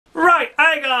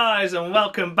guys, and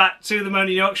welcome back to the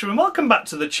Moaning Yorkshire, and welcome back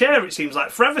to the chair. It seems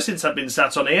like forever since I've been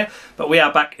sat on here, but we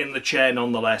are back in the chair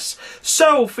nonetheless.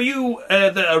 So for you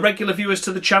that are regular viewers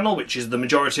to the channel, which is the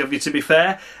majority of you to be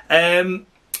fair,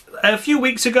 a few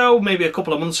weeks ago, maybe a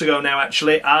couple of months ago now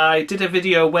actually, I did a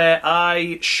video where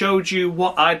I showed you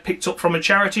what I'd picked up from a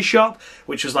charity shop,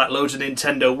 which was like loads of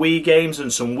Nintendo Wii games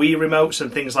and some Wii remotes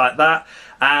and things like that.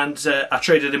 And I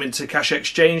traded them into cash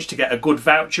exchange to get a good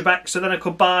voucher back, so then I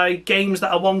could buy games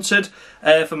that I wanted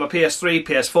for my PS3,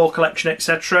 PS4 collection,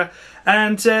 etc.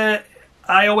 And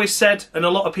I always said, and a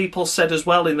lot of people said as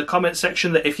well in the comment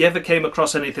section, that if you ever came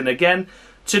across anything again,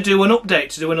 to do an update,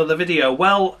 to do another video.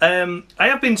 Well, I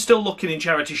have been still looking in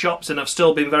charity shops, and I've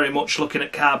still been very much looking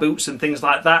at car boots and things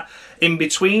like that in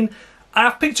between.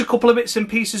 I've picked a couple of bits and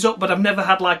pieces up, but I've never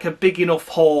had like a big enough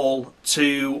haul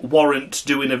to warrant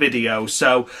doing a video.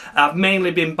 So I've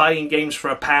mainly been buying games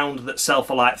for £1 that sell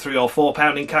for like £3 or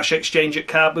 £4 in cash exchange at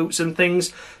car boots and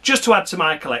things, just to add to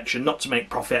my collection, not to make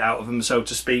profit out of them, so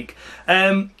to speak.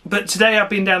 But today I've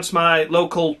been down to my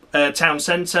local town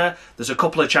centre. There's a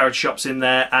couple of charity shops in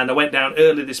there, and I went down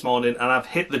early this morning and I've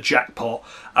hit the jackpot.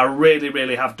 I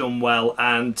really have done well,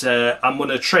 and I'm going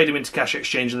to trade them into cash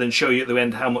exchange and then show you at the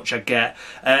end how much I get.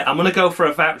 I'm going to go for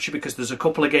a voucher because there's a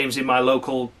couple of games in my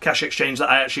local cash exchange that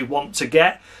I actually want to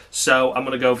get. So I'm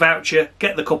going to go voucher,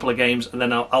 get the couple of games, and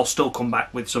then I'll still come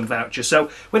back with some voucher. So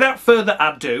without further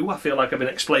ado, I feel like I've been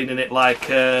explaining it like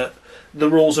the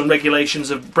rules and regulations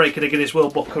of breaking a Guinness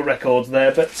World Book of Records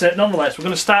there, but nonetheless, we're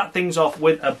going to start things off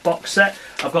with a box set.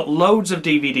 I've got loads of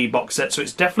DVD box sets, so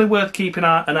it's definitely worth keeping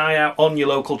an eye out on your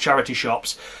local charity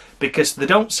shops, because they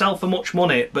don't sell for much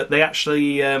money, but they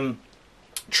actually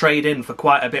trade in for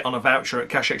quite a bit on a voucher at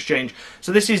cash exchange.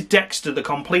 So this is Dexter, the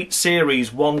complete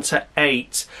series 1 to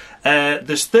 8.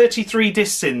 There's 33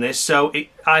 discs in this, so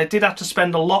I did have to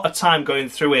spend a lot of time going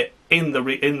through it in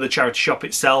the charity shop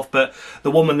itself, but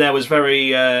the woman there was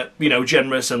very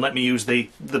generous and let me use the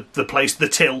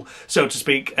till, so to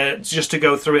speak, just to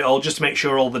go through it all, just to make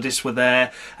sure all the discs were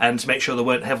there and to make sure they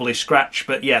weren't heavily scratched.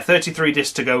 But yeah, 33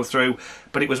 discs to go through,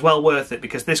 but it was well worth it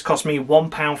because this cost me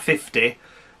 £1.50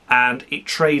 and it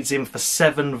trades in for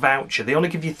 £7 voucher. They only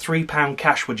give you £3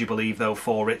 cash, would you believe, though,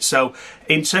 for it. So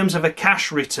in terms of a cash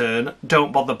return,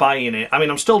 don't bother buying it. I mean,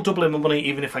 I'm still doubling my money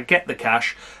even if I get the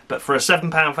cash, but for a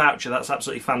 £7 voucher, that's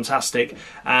absolutely fantastic.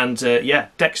 And yeah,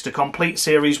 Dexter complete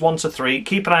series 1 to 3.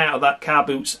 Keep an eye out of that car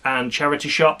boots and charity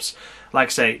shops. Like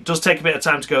I say, it does take a bit of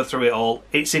time to go through it all.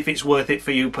 It's if it's worth it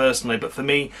for you personally, but for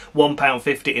me,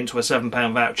 £1.50 into a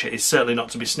 £7 voucher is certainly not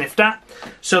to be sniffed at.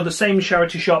 So the same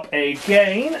charity shop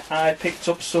again, I picked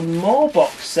up some more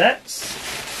box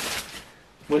sets.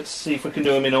 Let's see if we can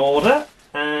do them in order.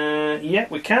 Yeah,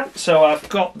 we can. So I've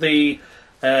got the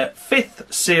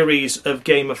 5th series of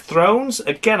Game of Thrones.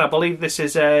 Again, I believe this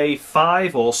is a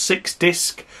 5 or 6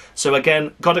 disc. So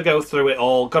again, got to go through it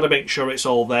all, got to make sure it's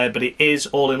all there, but it is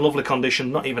all in lovely condition,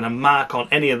 not even a mark on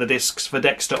any of the discs for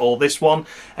Dexter or this one.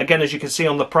 Again, as you can see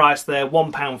on the price there,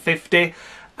 £1.50.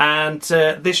 And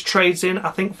this trades in,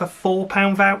 I think, for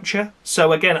 £4 voucher.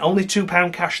 So again, only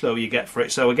 £2 cash though you get for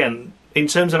it. So again, in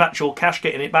terms of actual cash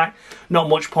getting it back, not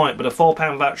much point, but a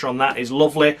 £4 voucher on that is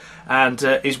lovely and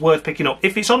is worth picking up.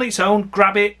 If it's on its own,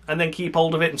 grab it and then keep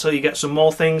hold of it until you get some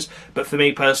more things. But for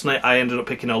me personally, I ended up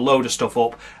picking a load of stuff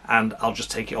up and I'll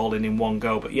just take it all in one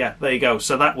go. But yeah, there you go.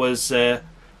 So that was the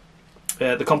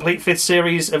complete 5th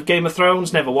series of Game of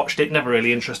Thrones. Never watched it, never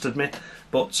really interested me.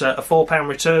 But a £4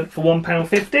 return for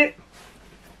 £1.50.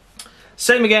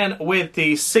 Same again with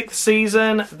the 6th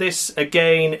season. This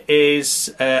again is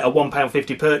a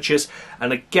 £1.50 purchase,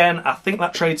 and again I think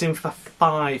that trades in for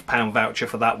 £5 voucher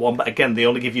for that one, but again they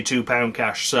only give you £2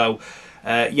 cash. So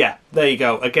yeah, there you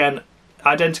go. Again,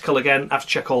 identical again, I have to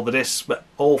check all the discs, but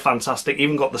all fantastic.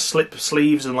 Even got the slip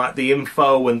sleeves and like the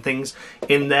info and things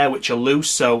in there which are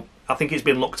loose, so I think it's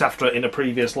been looked after in a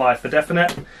previous life for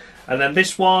definite. And then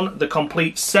this one, the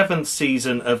complete 7th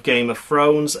season of Game of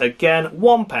Thrones. Again,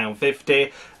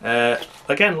 £1.50.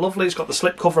 Again, lovely. It's got the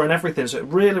slip cover and everything, so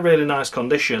really nice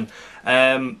condition.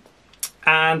 And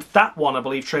that one, I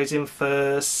believe, trades in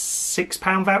for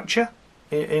 £6 voucher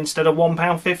instead of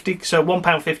 £1.50. So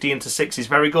 £1.50 into 6 is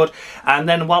very good. And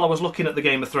then while I was looking at the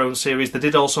Game of Thrones series, they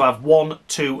did also have 1,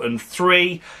 2 and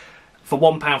 3. For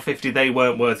 £1.50 they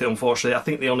weren't worth it, unfortunately. I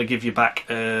think they only give you back,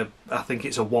 I think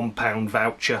it's a £1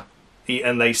 voucher.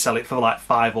 and they sell it for like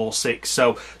 5 or 6.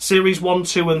 So series 1,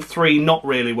 2 and 3 not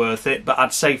really worth it, but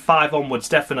I'd say 5 onwards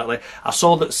definitely. I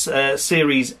saw that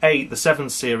series 8, the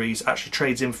 7th series, actually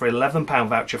trades in for £11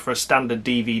 voucher for a standard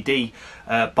DVD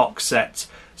box set.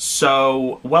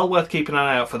 So well worth keeping an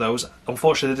eye out for those.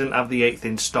 Unfortunately they didn't have the 8th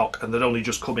in stock and they'd only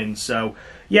just come in. So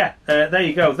yeah, there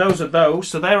you go, those are those.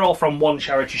 So they're all from one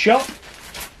charity shop.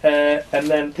 And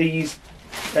then these,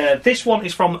 this one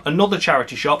is from another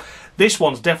charity shop. This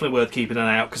one's definitely worth keeping an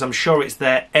eye out because I'm sure it's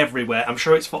there everywhere. I'm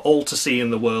sure it's for all to see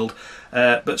in the world.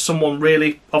 But someone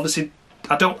really, obviously,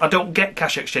 I don't get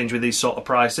cash exchange with these sort of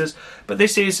prices. But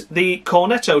this is the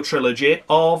Cornetto trilogy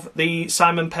of the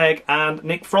Simon Pegg and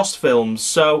Nick Frost films.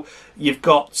 So you've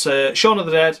got Shaun of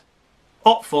the Dead,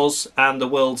 Hot Fuzz, and The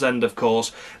World's End, of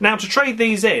course. Now to trade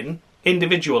these in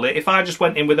individually, if I just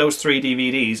went in with those 3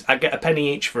 DVDs, I'd get a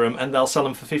penny each for them and they'll sell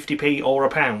them for 50p or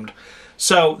 £1.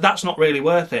 So that's not really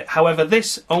worth it. However,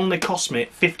 this only cost me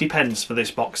 50p for this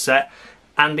box set,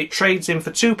 and it trades in for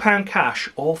 £2 cash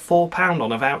or £4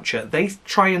 on a voucher. They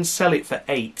try and sell it for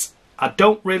 8. I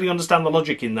don't really understand the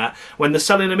logic in that. When they're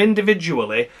selling them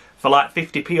individually for like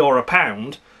 50p or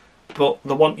 £1, but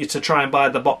they want you to try and buy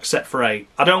the box set for 8.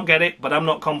 I don't get it, but I'm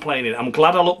not complaining. I'm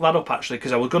glad I looked that up actually,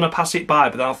 because I was going to pass it by,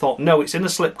 but then I thought, no, it's in a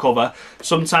slipcover.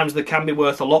 Sometimes they can be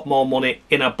worth a lot more money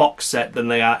in a box set than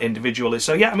they are individually.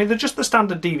 So yeah, I mean, they're just the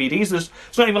standard DVDs.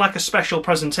 It's not even like a special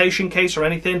presentation case or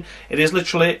anything. It is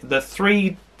literally the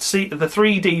three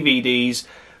DVDs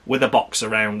with a box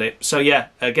around it. So yeah,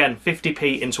 again,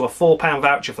 50p into a £4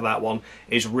 voucher for that one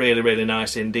is really, really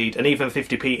nice indeed. And even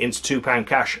 50p into £2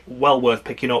 cash, well worth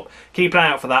picking up. Keep an eye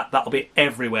out for that. That'll be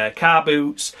everywhere. Car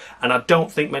boots, and I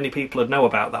don't think many people would know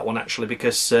about that one actually,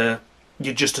 because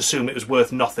you'd just assume it was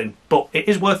worth nothing. But it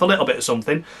is worth a little bit of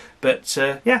something. But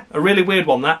yeah, a really weird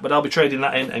one that, but I'll be trading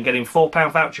that in and getting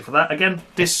 £4 voucher for that. Again,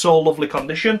 this all lovely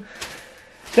condition.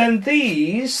 Then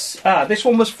these, this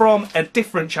one was from a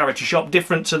different charity shop,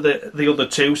 different to the other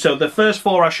two. So the first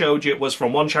 4 I showed you was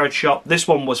from one charity shop, this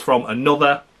one was from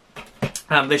another,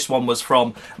 and this one was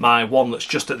from my one that's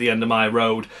just at the end of my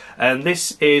road. And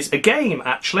this is a game,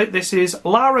 actually. This is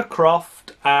Lara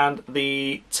Croft and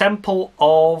the Temple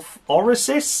of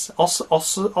Osiris.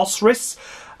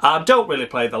 I don't really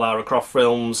play the Lara Croft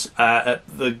films,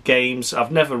 the games.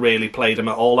 I've never really played them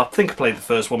at all. I think I played the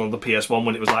first one on the PS1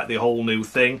 when it was like the whole new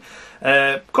thing.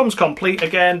 Comes complete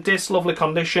again, disc, lovely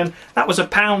condition. That was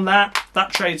 £1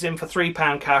 that trades in for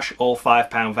 £3 cash or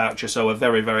 £5 voucher, so a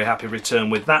very, very happy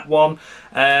return with that one.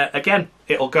 Again,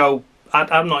 it'll go,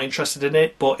 I'm not interested in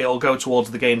it, but it'll go towards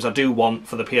the games I do want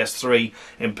for the PS3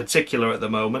 in particular at the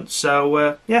moment.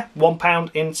 So yeah,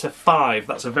 £1 into 5.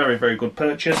 That's a very, very good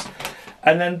purchase.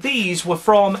 And then these were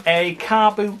from a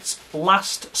car boot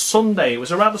last Sunday. It was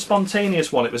a rather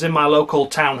spontaneous one. It was in my local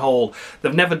town hall.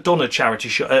 They've never done a charity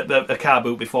a car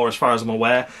boot before, as far as I'm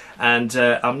aware, and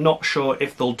I'm not sure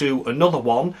if they'll do another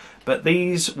one. But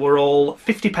these were all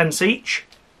 50p each.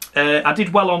 I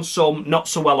did well on some, not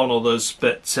so well on others,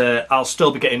 but I'll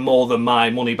still be getting more than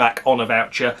my money back on a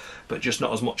voucher, but just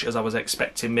not as much as I was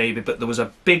expecting maybe. But there was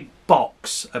a big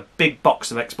box of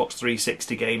Xbox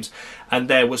 360 games, and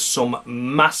there was some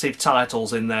massive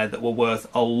titles in there that were worth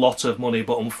a lot of money,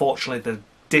 but unfortunately the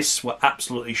discs were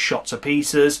absolutely shot to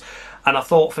pieces. And I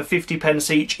thought for 50p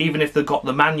each, even if they got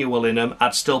the manual in them,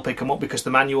 I'd still pick them up because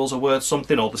the manuals are worth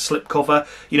something, or the slipcover.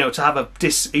 You know, to have a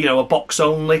disc, you know, a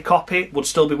box-only copy would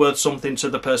still be worth something to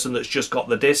the person that's just got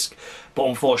the disc. But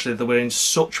unfortunately, they were in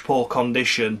such poor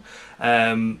condition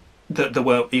that they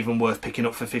weren't even worth picking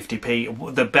up for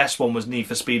 50p. The best one was Need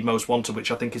for Speed Most Wanted,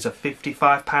 which I think is a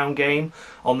 £55 game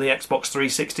on the Xbox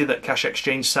 360 that Cash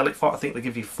Exchange sell it for. I think they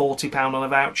give you £40 on a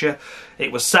voucher.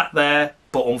 It was sat there,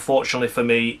 but unfortunately for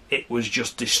me, it was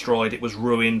just destroyed. It was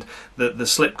ruined. The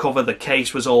slipcover, the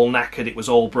case was all knackered. It was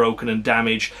all broken and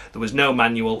damaged. There was no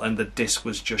manual, and the disc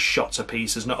was just shot to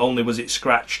pieces. Not only was it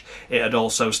scratched, it had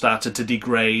also started to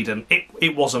degrade, and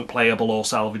it wasn't playable or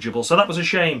salvageable. So that was a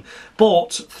shame.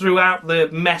 But throughout the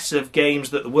mess of games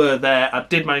that were there, I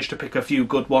did manage to pick a few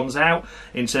good ones out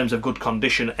in terms of good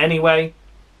condition anyway.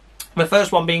 The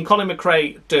first one being Colin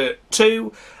McRae Dirt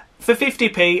 2. For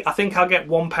 50p, I think I'll get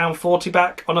 £1.40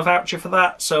 back on a voucher for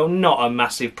that, so not a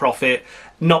massive profit,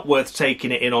 not worth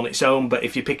taking it in on its own, but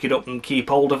if you pick it up and keep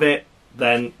hold of it,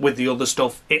 then with the other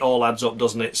stuff, it all adds up,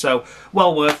 doesn't it? So,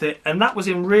 well worth it, and that was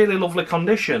in really lovely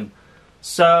condition.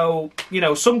 So, you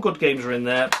know, some good games are in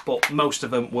there, but most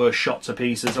of them were shot to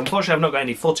pieces. Unfortunately, I've not got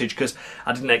any footage because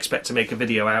I didn't expect to make a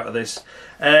video out of this.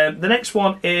 The next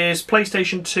one is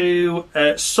PlayStation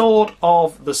 2 Sword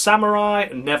of the Samurai.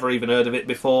 Never even heard of it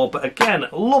before, but again,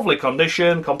 lovely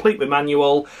condition, complete with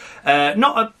manual.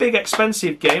 Not a big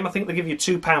expensive game. I think they give you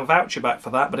 £2 voucher back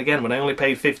for that, but again, when I only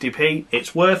paid 50p,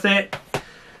 it's worth it.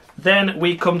 Then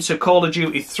we come to Call of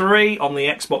Duty 3 on the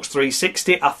Xbox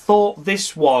 360. I thought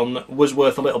this one was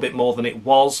worth a little bit more than it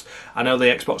was. I know the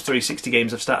Xbox 360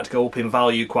 games have started to go up in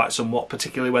value quite somewhat,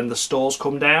 particularly when the stores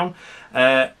come down.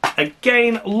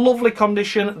 Again, lovely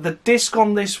condition. The disc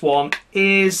on this one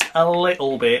is a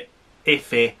little bit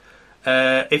iffy.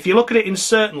 If you look at it in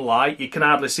certain light, you can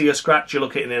hardly see a scratch. You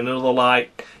look at it in another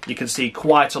light, you can see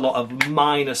quite a lot of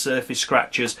minor surface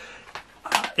scratches.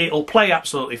 It'll play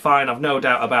absolutely fine, I've no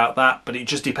doubt about that, but it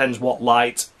just depends what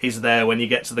light is there when you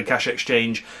get to the cash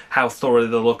exchange, how thoroughly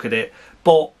they look at it.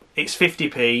 But it's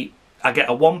 50p, I get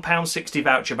a £1.60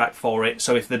 voucher back for it,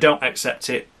 so if they don't accept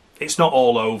it, it's not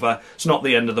all over, it's not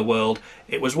the end of the world.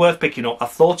 It was worth picking up. I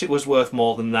thought it was worth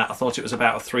more than that. I thought it was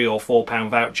about a £3 or £4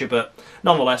 voucher, but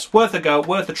nonetheless, worth a go,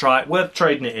 worth a try, worth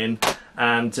trading it in,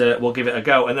 and we'll give it a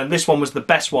go. And then this one was the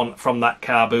best one from that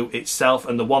car boot itself,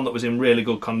 and the one that was in really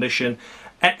good condition.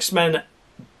 X-Men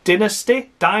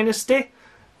Dynasty?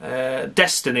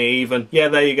 Destiny even. Yeah,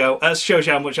 there you go. That shows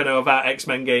you how much I know about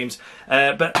X-Men games.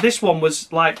 But this one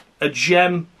was like a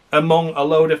gem among a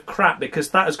load of crap, because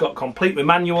that has got completely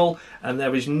manual and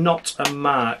there is not a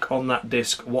mark on that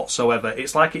disc whatsoever.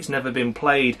 It's like it's never been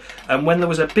played. And when there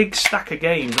was a big stack of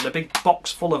games and a big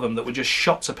box full of them that were just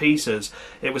shot to pieces,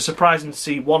 it was surprising to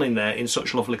see one in there in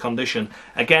such lovely condition.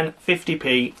 Again,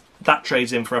 50p. That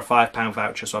trades in for a £5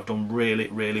 voucher, so I've done really,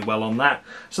 really well on that.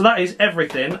 So that is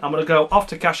everything. I'm going to go off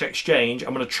to cash exchange.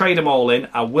 I'm going to trade them all in.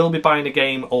 I will be buying a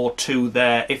game or two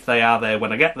there if they are there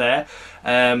when I get there.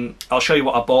 I'll show you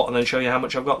what I bought and then show you how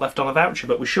much I've got left on a voucher.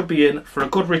 But we should be in for a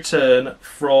good return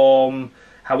from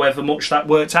however much that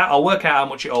worked out. I'll work out how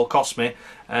much it all cost me,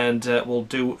 and we'll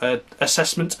do an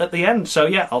assessment at the end. So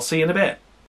yeah, I'll see you in a bit.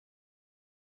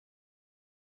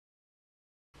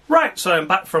 Right, so I'm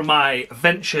back from my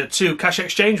venture to cash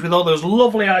exchange with all those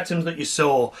lovely items that you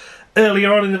saw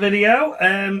earlier on in the video.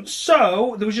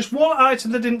 So there was just one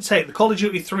item they didn't take. The Call of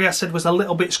Duty 3 I said was a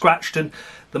little bit scratched and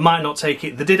they might not take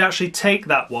it. They did actually take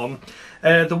that one.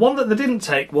 The one that they didn't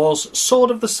take was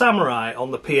Sword of the Samurai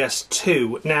on the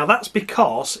PS2. Now that's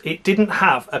because it didn't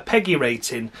have a PEGI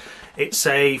rating. It's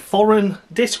a foreign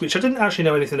disc, which I didn't actually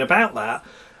know anything about that.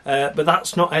 But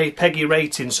that's not a PEGI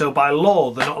rating, so by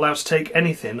law they're not allowed to take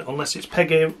anything unless it's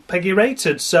PEGI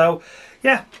rated. So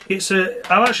yeah, it's I've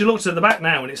actually looked at the back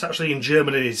now and it's actually in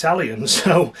German and Italian.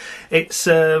 So it's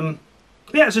yeah,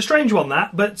 it's a strange one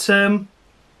that, but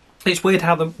it's weird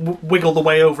how they wiggle the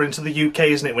way over into the UK,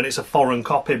 isn't it, when it's a foreign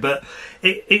copy? But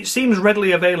it seems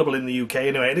readily available in the UK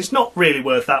anyway, and it's not really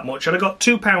worth that much. And I got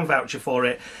 £2 voucher for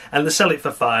it, and they sell it for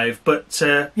 £5. But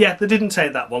yeah, they didn't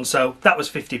take that one, so that was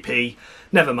 50p.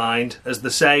 Never mind, as they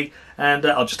say. And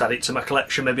I'll just add it to my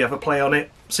collection, maybe have a play on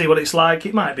it, see what it's like.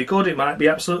 It might be good, it might be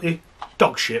absolutely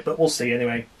dog shit, but we'll see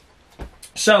anyway.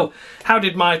 So, how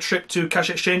did my trip to Cash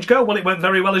Exchange go? Well, it went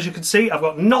very well, as you can see. I've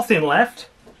got nothing left.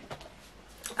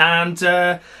 And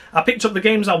I picked up the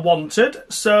games I wanted,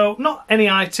 so not any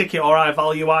high ticket or high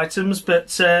value items,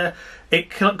 but it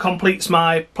completes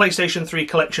my PlayStation 3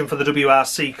 collection for the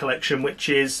WRC collection, which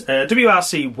is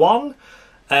WRC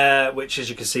 1, which, as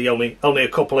you can see, only a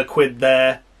couple of quid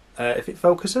there, if it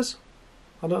focuses.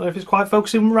 I don't know if it's quite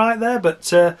focusing right there,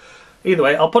 but either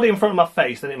way, I'll put it in front of my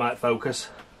face, then it might focus.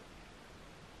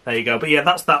 There you go, but yeah,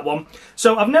 that's that one.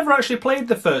 So I've never actually played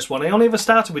the first one. I only ever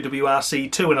started with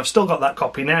WRC 2 and I've still got that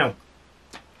copy now.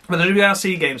 But the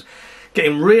WRC games,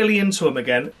 getting really into them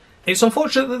again. It's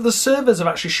unfortunate that the servers have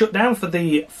actually shut down for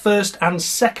the first and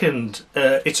second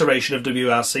iteration of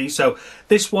WRC. So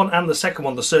this one and the second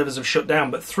one, the servers have shut down.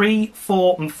 But 3,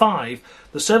 4 and 5,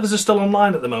 the servers are still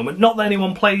online at the moment. Not that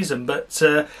anyone plays them, but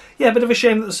yeah, a bit of a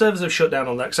shame that the servers have shut down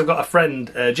on that. Because I've got a friend,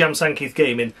 Jam Sankith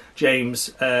Gaming,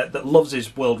 James, that loves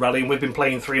his World Rally. And we've been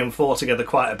playing 3 and 4 together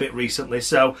quite a bit recently.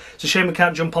 So it's a shame we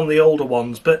can't jump on the older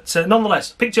ones. But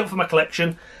nonetheless, picked it up for my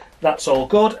collection. That's all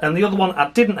good. And the other one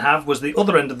I didn't have was the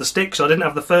other end of the stick, so I didn't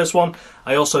have the first one.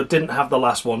 I also didn't have the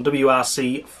last one,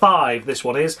 WRC 5 this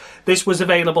one is. This was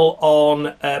available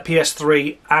on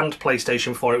PS3 and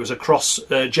PlayStation 4. It was a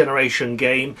cross-generation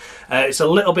game. It's a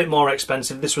little bit more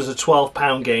expensive. This was a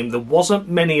 £12 game. There wasn't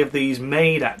many of these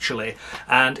made, actually,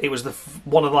 and it was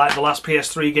one of the last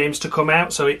PS3 games to come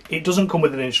out, so it doesn't come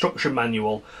with an instruction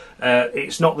manual.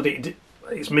 It's not that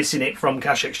it's missing it from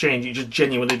cash exchange. It just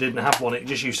genuinely didn't have one. It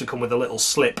just used to come with a little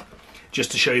slip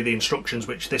just to show you the instructions,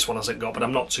 which this one hasn't got, but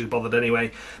I'm not too bothered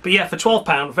anyway. But yeah, for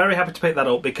 £12, very happy to pick that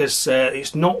up, because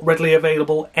it's not readily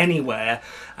available anywhere,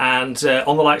 and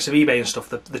on the likes of eBay and stuff,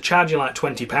 they're charging like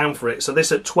 £20 for it. So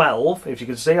this at 12, if you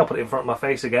can see, I'll put it in front of my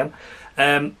face again,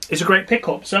 is a great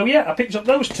pickup. So yeah, I picked up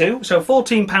those two, so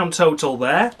 £14 total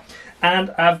there,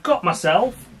 and I've got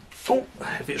myself, oh,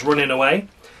 if it's running away,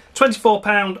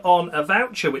 £24 on a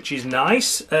voucher, which is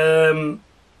nice. Yeah,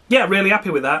 really happy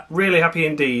with that, really happy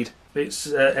indeed. It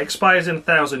expires in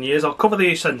 1,000 years. I'll cover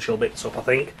the essential bits up, I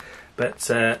think,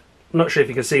 but I'm not sure if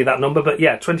you can see that number, but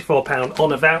yeah, £24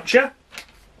 on a voucher,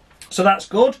 so that's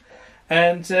good.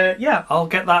 And yeah, I'll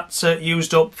get that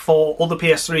used up for other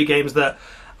PS3 games that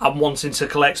I'm wanting to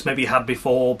collect, maybe had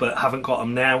before but haven't got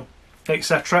them now,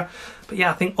 etc. But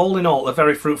yeah, I think all in all, a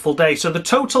very fruitful day. So the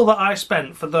total that I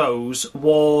spent for those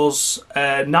was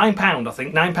 £9, I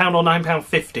think. £9 or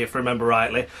 £9.50, if I remember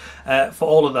rightly, for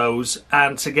all of those.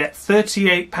 And to get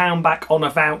 £38 back on a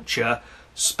voucher,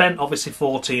 spent obviously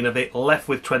 14 of it, left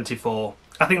with 24.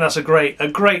 I think that's a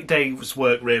great day's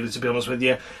work, really, to be honest with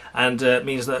you, and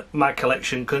means that my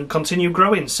collection can continue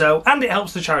growing. So, and it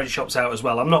helps the charity shops out as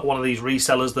well. I'm not one of these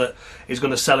resellers that is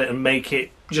going to sell it and make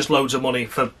it just loads of money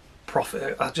for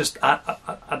profit.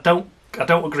 I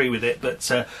don't agree with it, but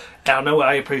I know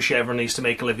I appreciate everyone needs to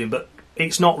make a living, but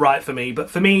it's not right for me. But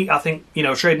for me, I think, you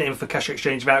know, trading it in for cash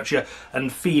exchange voucher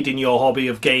and feeding your hobby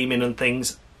of gaming and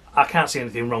things, I can't see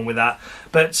anything wrong with that.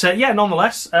 But yeah,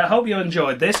 nonetheless, I hope you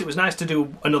enjoyed this. It was nice to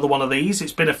do another one of these.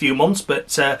 It's been a few months,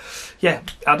 but yeah,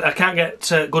 I can't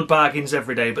get good bargains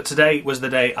every day, but today was the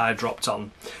day I dropped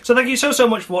on. So thank you so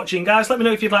much for watching, guys. Let me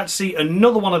know if you'd like to see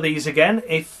another one of these again,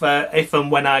 if and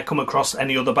when I come across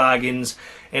any other bargains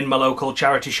in my local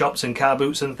charity shops and car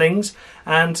boots and things.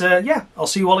 And yeah, I'll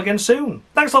see you all again soon.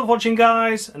 Thanks a lot for watching,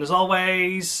 guys, and as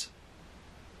always,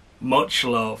 much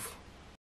love.